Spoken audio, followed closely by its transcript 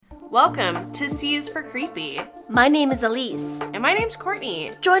Welcome to C is for Creepy. My name is Elise. And my name's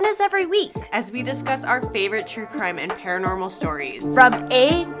Courtney. Join us every week as we discuss our favorite true crime and paranormal stories. From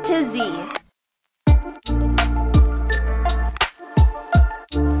A to Z.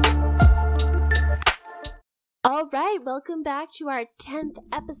 All right, welcome back to our 10th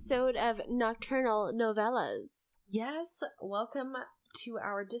episode of Nocturnal Novellas. Yes, welcome to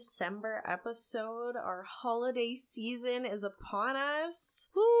our December episode. Our holiday season is upon us.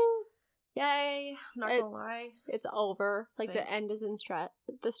 Woo! Yay! I'm not gonna lie. It's over. Like, the end is in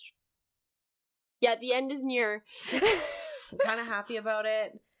Yeah, the end is near. I'm kind of happy about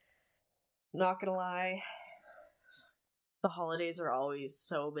it. Not gonna lie. The holidays are always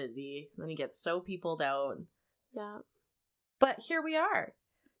so busy. Then you get so peopled out. Yeah. But here we are.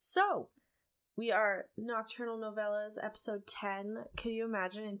 So, we are Nocturnal Novellas, episode 10. Can you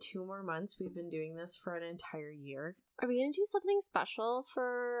imagine in 2 more months we've been doing this for an entire year? Are we going to do something special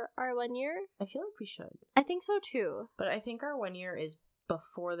for our 1 year? I feel like we should. I think so too. But I think our 1 year is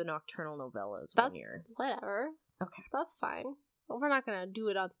before the Nocturnal Novellas 1 year. Whatever. Okay. That's fine. Well, we're not going to do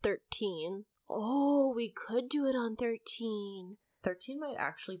it on 13. Oh, we could do it on 13. 13 might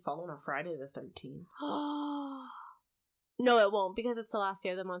actually fall on a Friday the 13th. No, it won't, because it's the last day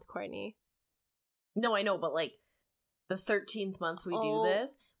of the month, Courtney. No, I know, but like the 13th month we do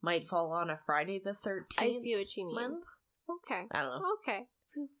this might fall on a Friday the 13th. I see what you mean. Month? Okay. I don't know. Okay.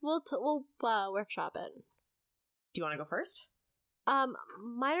 We'll workshop it. Do you want to go first?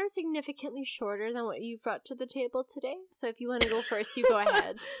 Mine are significantly shorter than what you've brought to the table today. So if you want to go first, you go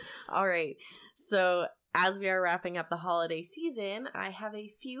ahead. All right. So as we are wrapping up the holiday season, I have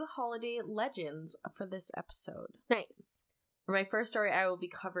a few holiday legends for this episode. Nice. For my first story, I will be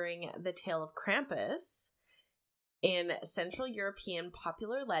covering the tale of Krampus. In Central European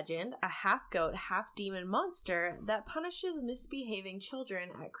popular legend, a half-goat, half-demon monster that punishes misbehaving children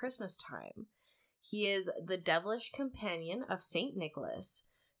at Christmas time. He is the devilish companion of Saint Nicholas.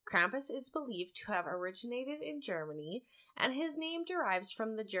 Krampus is believed to have originated in Germany, and his name derives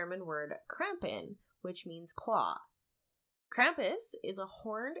from the German word Krampen, which means claw. Krampus is a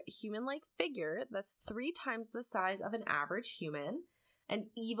horned, human-like figure that's 3 times the size of an average human, and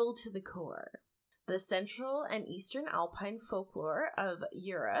evil to the core. The Central and Eastern Alpine folklore of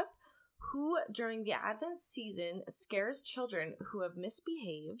Europe, who during the Advent season scares children who have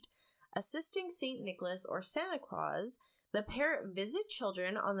misbehaved, assisting St. Nicholas or Santa Claus, the pair visit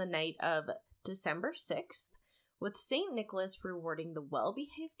children on the night of December 6th, with St. Nicholas rewarding the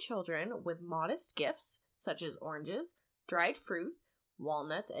well-behaved children with modest gifts such as oranges, dried fruit,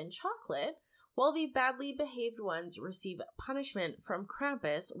 walnuts, and chocolate, while the badly behaved ones receive punishment from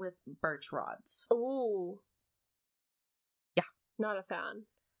Krampus with birch rods. Ooh. Yeah. Not a fan.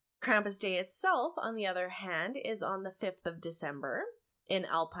 Krampus Day itself, on the other hand, is on the 5th of December. In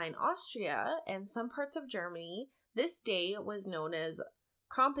Alpine Austria and some parts of Germany, this day was known as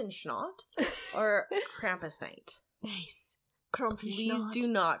Krampenschnacht or Krampus Night. Nice. Please do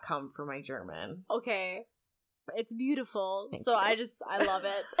not come for my German. Okay. It's beautiful. Thank so you. I love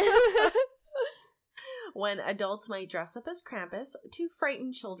it. When adults might dress up as Krampus to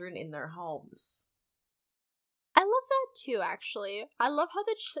frighten children in their homes. I love that too, actually. I love how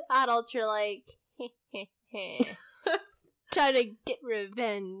the adults are like, trying to get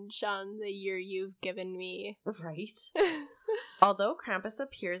revenge on the year you've given me. Right. Although Krampus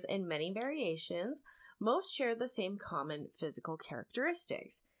appears in many variations, most share the same common physical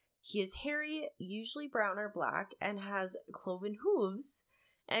characteristics. He is hairy, usually brown or black, and has cloven hooves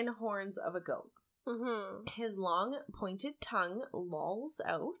and horns of a goat. Mm-hmm. His long, pointed tongue lolls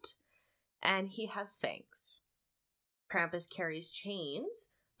out, and he has fangs. Krampus carries chains,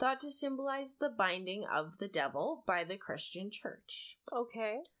 thought to symbolize the binding of the devil by the Christian church.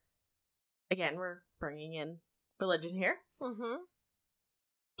 Okay. Again, we're bringing in religion here. Mm-hmm.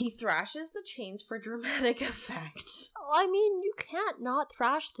 He thrashes the chains for dramatic effect. I mean, you can't not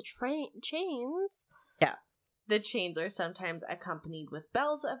thrash the chains. Yeah. The chains are sometimes accompanied with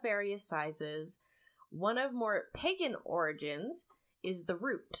bells of various sizes. One of more pagan origins is the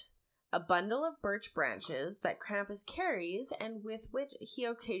root, a bundle of birch branches that Krampus carries and with which he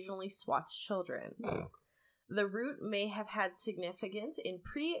occasionally swats children. The root may have had significance in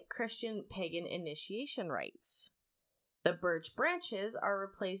pre-Christian pagan initiation rites. The birch branches are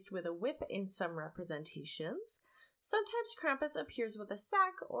replaced with a whip in some representations. Sometimes Krampus appears with a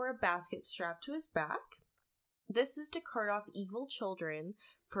sack or a basket strapped to his back. This is to cart off evil children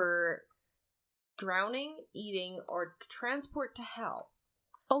for drowning, eating, or transport to hell.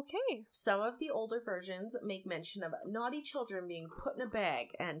 Okay. Some of the older versions make mention of naughty children being put in a bag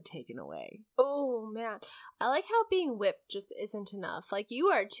and taken away. Oh, man. I like how being whipped just isn't enough. Like, you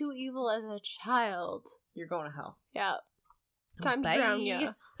are too evil as a child. You're going to hell. Yeah. Time Bye. to drown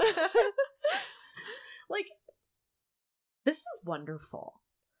ya. Like, this is wonderful.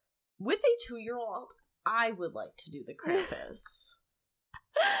 With a 2-year-old, I would like to do the Krampus.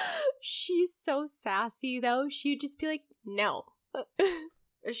 She's so sassy, though. She'd just be like, no.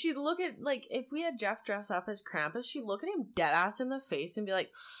 She'd look at, like, if we had Jeff dress up as Krampus, she'd look at him dead ass in the face and be like,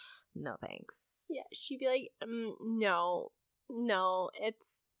 no thanks. Yeah, she'd be like, no,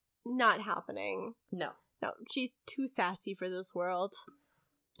 it's not happening. No, she's too sassy for this world.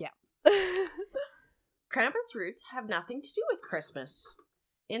 Yeah. Krampus' roots have nothing to do with Christmas.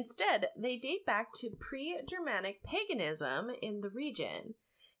 Instead, they date back to pre-Germanic paganism in the region.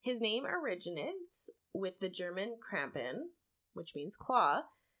 His name originates with the German Krampen, which means claw,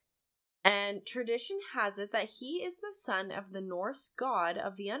 and tradition has it that he is the son of the Norse god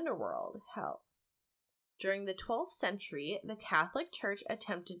of the underworld, Hel. During the 12th century, the Catholic Church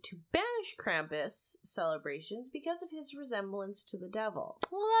attempted to banish Krampus celebrations because of his resemblance to the devil.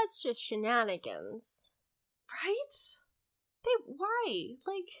 Well, that's just shenanigans. Right? Why?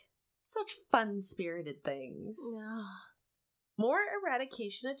 Like, such fun-spirited things. Yeah. More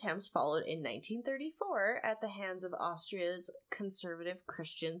eradication attempts followed in 1934 at the hands of Austria's conservative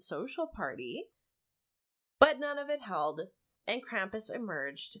Christian Social Party, but none of it held, and Krampus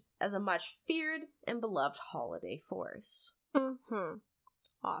emerged as a much feared and beloved holiday force. Mm-hmm.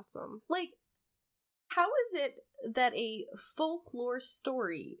 Awesome. Like, how is it that a folklore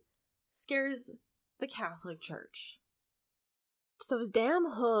story scares the Catholic Church? It's those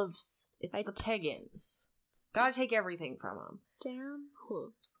damn hooves. It's the pagans. Gotta take everything from them. Damn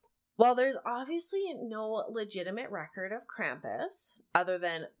hooves. While there's obviously no legitimate record of Krampus, other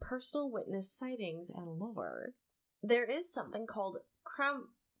than personal witness sightings and lore, there is something called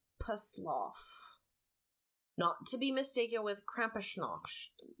Krampuslauf. Not to be mistaken with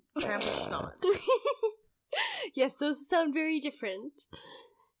Krampusnacht. Krampusnacht. Yes, those sound very different.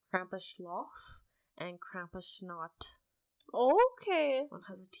 Krampuslauf and Krampusnacht. Okay. One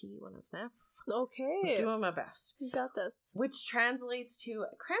has a T, one has an F. Okay. I'm doing my best. You got this. Which translates to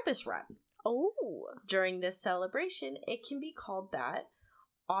Krampus Run. Oh. During this celebration, it can be called that.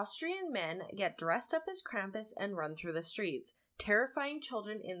 Austrian men get dressed up as Krampus and run through the streets, terrifying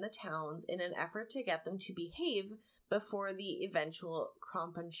children in the towns in an effort to get them to behave before the eventual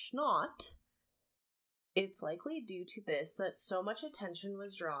Krampusnacht. It's likely due to this that so much attention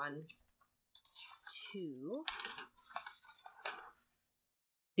was drawn to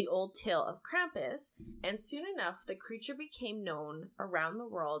the old tale of Krampus, and soon enough the creature became known around the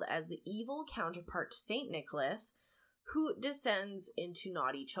world as the evil counterpart to Saint Nicholas, who descends into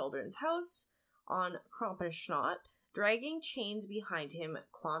naughty children's house on Krampusnacht, dragging chains behind him,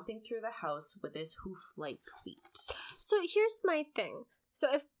 clomping through the house with his hoof-like feet. So here's my thing. So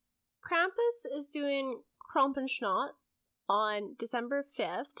if Krampus is doing Krampusnacht on December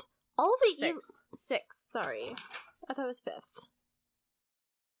 5th, all of the 6th, sorry. I thought it was 5th.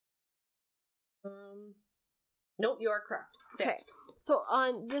 Nope, you are correct. 5th. Okay, so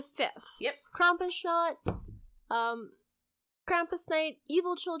on the 5th, Yep. Krampusnacht, Krampus night,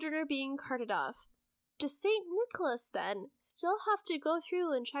 evil children are being carted off. Does Saint Nicholas then still have to go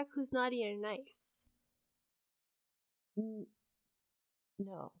through and check who's naughty and nice?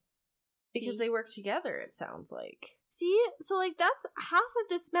 No. Because they work together, it sounds like. See? So, like, that's half of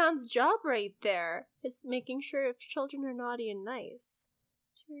this man's job right there, is making sure if children are naughty and nice.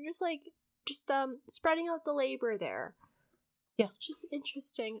 So you're just, spreading out the labor there. Yeah. It's just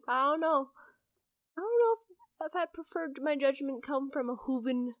interesting. I don't know if I preferred my judgment come from a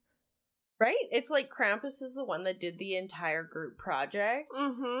Hooven. Right? It's like Krampus is the one that did the entire group project,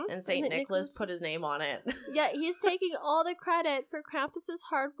 and St. Nicholas put his name on it. Yeah, he's taking all the credit for Krampus's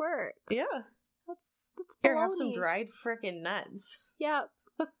hard work. Yeah. That's Here, baloney. have some dried frickin' nuts. Yeah.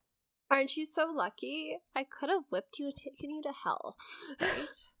 Aren't you so lucky? I could have whipped you and taken you to hell. Right?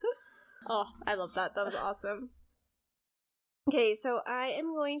 Oh, I love that. That was awesome. Okay, so I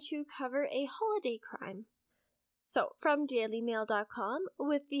am going to cover a holiday crime. So, from dailymail.com,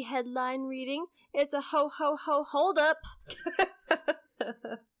 with the headline reading, it's a ho ho ho hold up.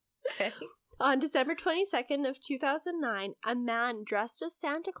 Okay. On December 22nd of 2009, a man dressed as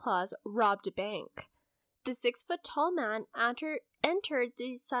Santa Claus robbed a bank. The 6-foot-tall man entered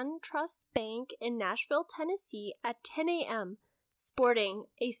the SunTrust Bank in Nashville, Tennessee at 10 a.m., sporting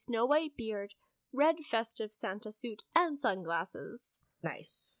a snow-white beard, red festive Santa suit, and sunglasses.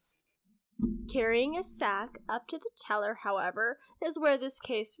 Nice. Carrying a sack up to the teller, however, is where this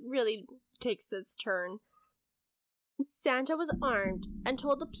case really takes its turn. Santa was armed and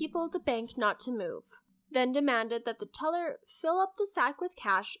told the people of the bank not to move, then demanded that the teller fill up the sack with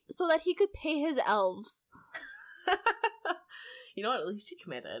cash so that he could pay his elves. You know what? At least he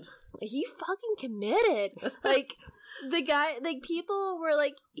committed. He fucking committed. Like, the guy, like, people were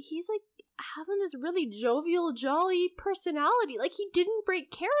like, he's like having this really jovial, jolly personality. Like, he didn't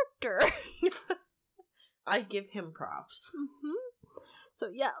break character. I give him props. Mm-hmm. So,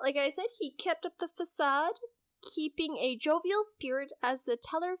 yeah, like I said, he kept up the facade, keeping a jovial spirit as the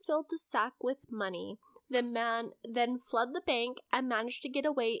teller filled the sack with money. The man then fled the bank and managed to get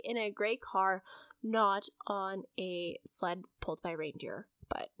away in a gray car, not on a sled pulled by reindeer.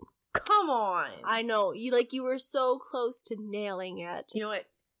 But come on, I know you were so close to nailing it. You know what?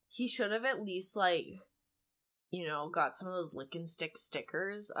 He should have at least got some of those lick and stick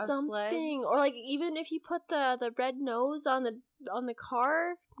stickers of sleds, or like even if you put the red nose on the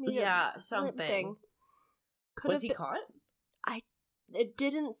car. Yeah, something. Was he caught? It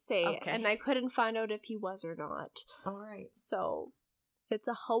didn't say, okay. And I couldn't find out if he was or not. All right. So, it's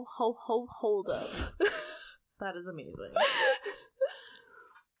a hold up. That is amazing.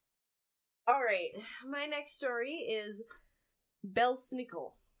 All right. My next story is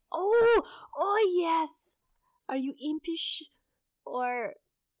Belsnickel. Oh yes. Are you impish? Or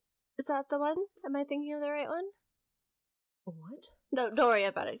is that the one? Am I thinking of the right one? What? No, don't worry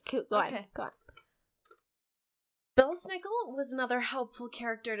about it. Go on. Belsnickel was another helpful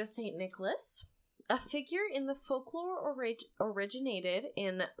character to St. Nicholas, a figure in the folklore originated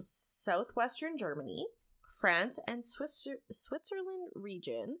in southwestern Germany, France, and Switzerland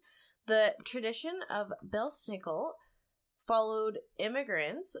region. The tradition of Belsnickel followed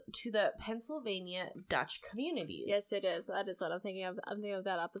immigrants to the Pennsylvania Dutch communities. Yes, it is. That is what I'm thinking of. I'm thinking of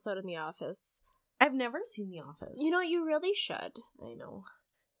that episode in The Office. I've never seen The Office. You know, you really should. I know.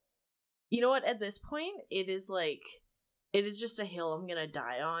 You know what? At this point, it is just a hill I'm gonna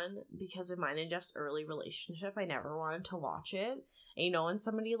die on, because of mine and Jeff's early relationship. I never wanted to watch it. And when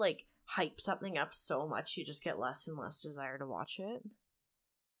somebody hypes something up so much, you just get less and less desire to watch it.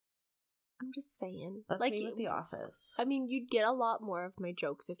 I'm just saying. That's me with The Office. I mean, you'd get a lot more of my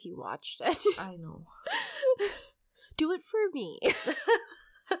jokes if you watched it. I know. Do it for me.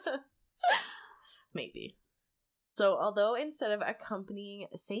 Maybe. So, although instead of accompanying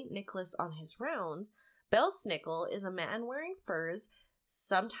St. Nicholas on his rounds, Belsnickel is a man wearing furs,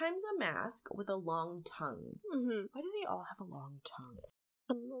 sometimes a mask with a long tongue. Mm-hmm. Why do they all have a long tongue?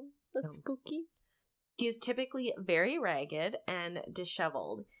 I don't know. That's spooky. He is typically very ragged and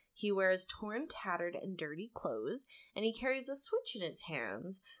disheveled. He wears torn, tattered, and dirty clothes, and he carries a switch in his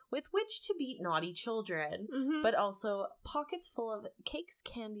hands with which to beat naughty children, but also pockets full of cakes,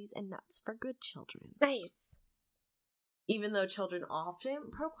 candies, and nuts for good children. Nice. Even though children often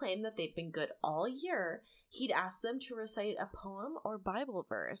proclaim that they've been good all year, he'd ask them to recite a poem or Bible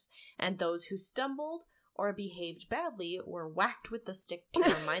verse, and those who stumbled or behaved badly were whacked with the stick to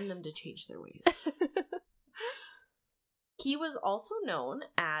remind them to change their ways. He was also known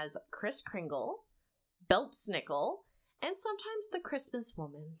as Kris Kringle, Belsnickel, and sometimes the Christmas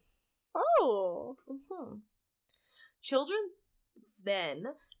Woman. Oh! Mm-hmm. Children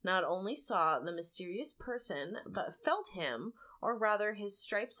then not only saw the mysterious person, but felt him, or rather his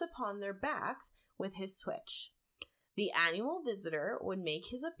stripes upon their backs, with his switch. The annual visitor would make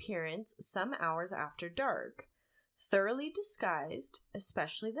his appearance some hours after dark, thoroughly disguised,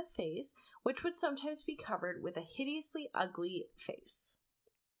 especially the face, which would sometimes be covered with a hideously ugly face.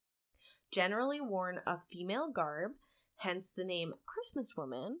 Generally worn of female garb, hence the name Christmas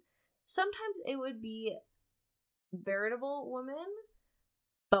Woman. Sometimes it would be veritable woman,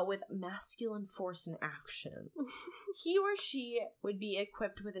 but with masculine force and action. He or she would be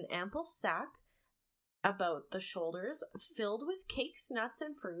equipped with an ample sack about the shoulders, filled with cakes, nuts,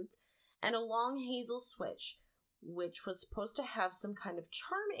 and fruits, and a long hazel switch, which was supposed to have some kind of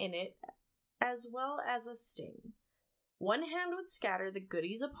charm in it, as well as a sting. One hand would scatter the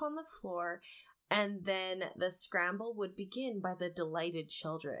goodies upon the floor, and then the scramble would begin by the delighted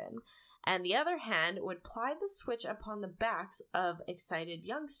children, and the other hand would ply the switch upon the backs of excited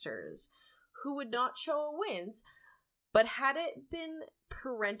youngsters, who would not show a wince, but had it been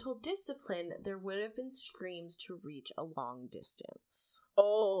parental discipline, there would have been screams to reach a long distance.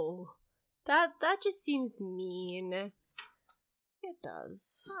 Oh, that just seems mean. It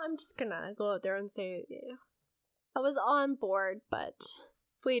does. I'm just gonna go out there and say, yeah, I was on board, but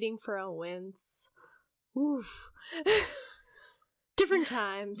waiting for a wince. Oof. Different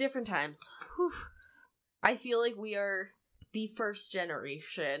times. Different times. Whew. I feel like we are the first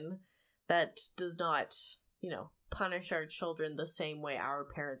generation that does not, punish our children the same way our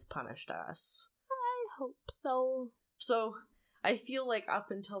parents punished us. I hope so. So, I feel like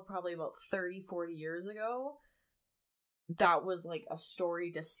up until probably about 30, 40 years ago, that was like a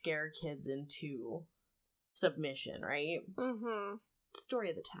story to scare kids into submission, right? Mm-hmm. Story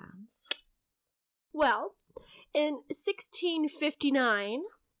of the times. Well, in 1659,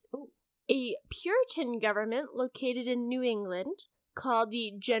 a Puritan government located in New England called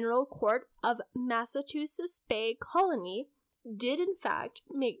the General Court of Massachusetts Bay Colony did in fact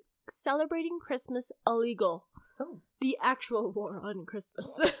make celebrating Christmas illegal. Oh. The actual war on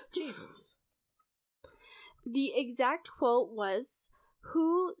Christmas. Jesus. The exact quote was,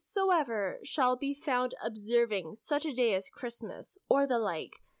 "Whosoever shall be found observing such a day as Christmas, or the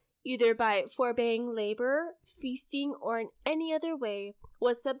like, either by forbearing labor, feasting, or in any other way,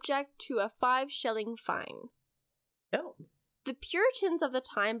 was subject to a 5-shilling fine." Oh. The Puritans of the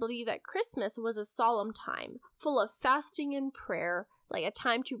time believed that Christmas was a solemn time, full of fasting and prayer, like a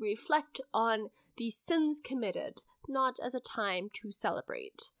time to reflect on the sins committed, not as a time to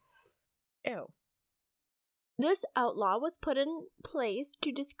celebrate. Ew. This outlaw was put in place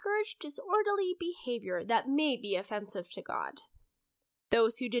to discourage disorderly behavior that may be offensive to God.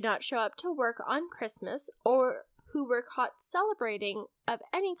 Those who did not show up to work on Christmas or who were caught celebrating of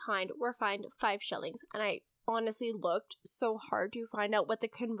any kind were fined 5 shillings. And I honestly looked so hard to find out what the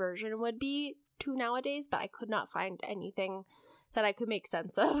conversion would be to nowadays, but I could not find anything that I could make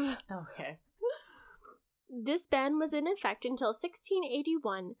sense of. Okay. This ban was in effect until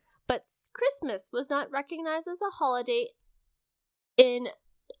 1681, but Christmas was not recognized as a holiday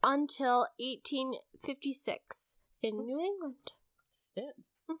until 1856 in New England. Yeah.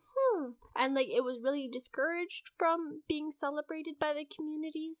 Mm-hmm. And it was really discouraged from being celebrated by the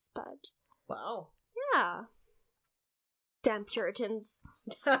communities, but wow. Yeah. Damn Puritans.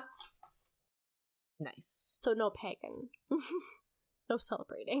 Nice. So no pagan. No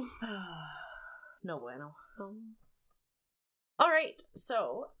celebrating. No bueno. Alright,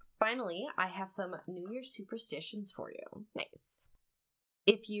 so finally, I have some New Year's superstitions for you. Nice.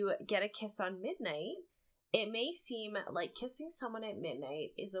 If you get a kiss on midnight, it may seem like kissing someone at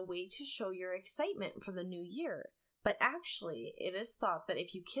midnight is a way to show your excitement for the new year, but actually, it is thought that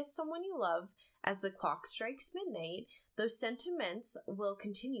if you kiss someone you love as the clock strikes midnight, those sentiments will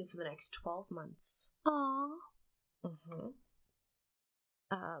continue for the next 12 months. Aww. Mm-hmm.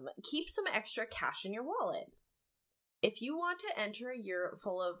 Keep some extra cash in your wallet. If you want to enter a year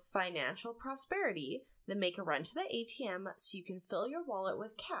full of financial prosperity, then make a run to the ATM so you can fill your wallet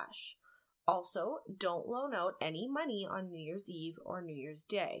with cash. Also, don't loan out any money on New Year's Eve or New Year's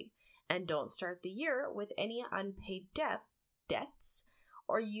Day, and don't start the year with any unpaid debts,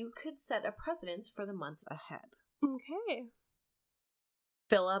 or you could set a precedence for the months ahead. Okay.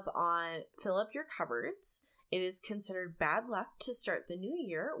 Fill up your cupboards. It is considered bad luck to start the new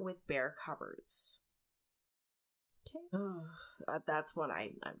year with bare cupboards. Okay. That's one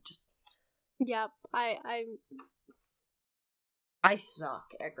I'm just... Yep, I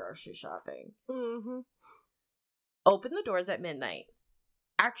suck at grocery shopping. Mm-hmm. Open the doors at midnight.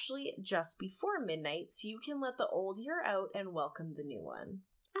 Actually, just before midnight, so you can let the old year out and welcome the new one.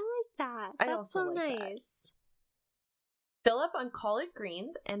 I like that. I That's also so like nice. that. Fill up on collard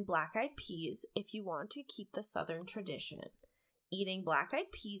greens and black-eyed peas if you want to keep the Southern tradition. Eating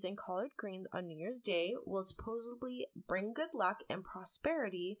black-eyed peas and collard greens on New Year's Day will supposedly bring good luck and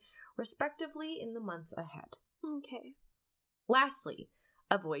prosperity, respectively, in the months ahead. Okay. Lastly,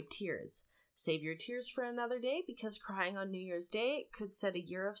 avoid tears. Save your tears for another day because crying on New Year's Day could set a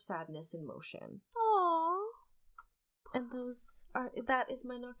year of sadness in motion. Aww. And that is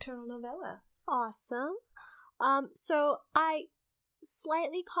my nocturnal novella. Awesome. So I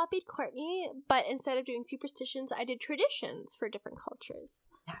slightly copied Courtney, but instead of doing superstitions, I did traditions for different cultures.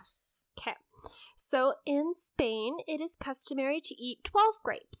 Yes. Okay. So in Spain, it is customary to eat 12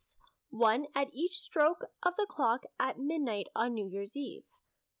 grapes, one at each stroke of the clock at midnight on New Year's Eve.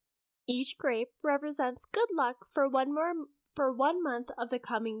 Each grape represents good luck for one month of the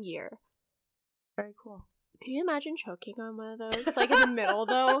coming year. Very cool. Can you imagine choking on one of those? In the middle,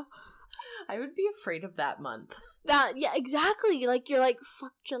 though? I would be afraid of that month. Yeah, exactly. You're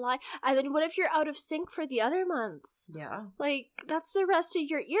fuck July. And then what if you're out of sync for the other months? Yeah. That's the rest of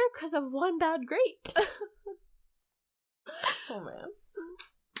your year because of one bad grape. Oh, man.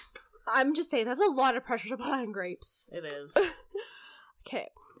 I'm just saying, that's a lot of pressure to put on grapes. It is.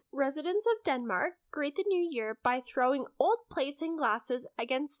 Okay. Residents of Denmark greet the new year by throwing old plates and glasses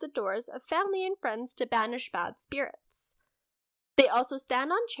against the doors of family and friends to banish bad spirits. They also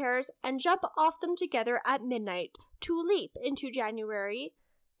stand on chairs and jump off them together at midnight to leap into January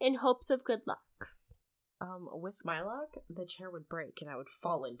in hopes of good luck. With my luck, the chair would break and I would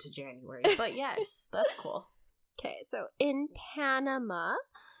fall into January. But yes, that's cool. Okay, so in Panama,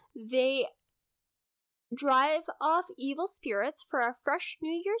 they drive off evil spirits for a fresh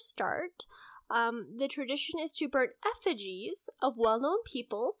New Year start. The tradition is to burn effigies of well-known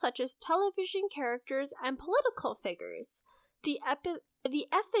people, such as television characters and political figures. The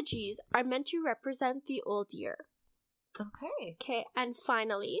effigies are meant to represent the old year. Okay, and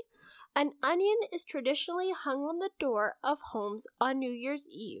finally, an onion is traditionally hung on the door of homes on New Year's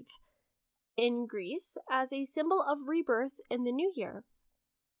Eve in Greece as a symbol of rebirth in the new year.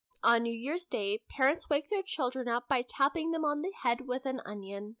 On New Year's Day, parents wake their children up by tapping them on the head with an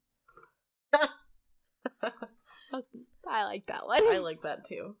onion. I like that one. I like that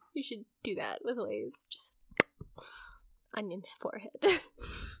too. You should do that with waves. Just onion forehead. I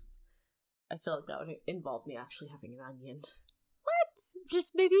feel like that would involve me actually having an onion. What?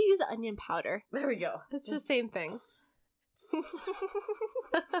 Just maybe use onion powder. There we go. It's the same thing.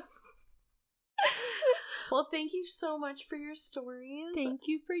 Well, thank you so much for your stories. Thank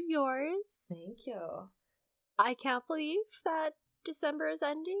you for yours. Thank you. I can't believe that December is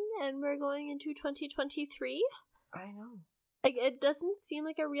ending and we're going into 2023. I know. Like, it doesn't seem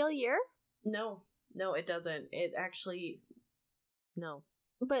like a real year. No, it doesn't. It actually, no.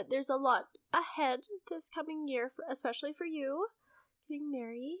 But there's a lot ahead this coming year, especially for you. Getting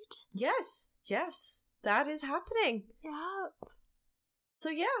married. Yes. That is happening. Yeah. So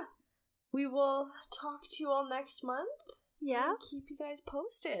yeah, we will talk to you all next month. Yeah. And keep you guys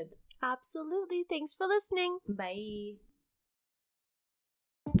posted. Absolutely. Thanks for listening. Bye.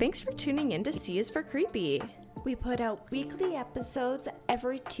 Thanks for tuning in to C is for Creepy. We put out weekly episodes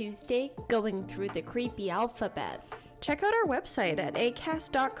every Tuesday going through the creepy alphabet. Check out our website at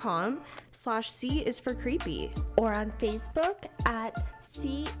acast.com/C is for Creepy. Or on Facebook at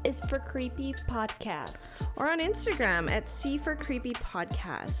C is for Creepy Podcast. Or on Instagram at C for Creepy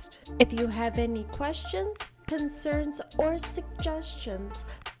Podcast. If you have any questions, concerns, or suggestions,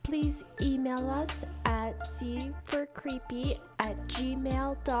 please email us at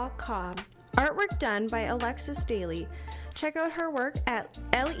cforcreepy@gmail.com. Artwork done by Alexis Daly. Check out her work at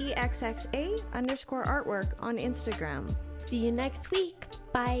LEXXA_artwork on Instagram. See you next week.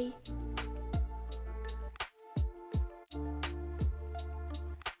 Bye.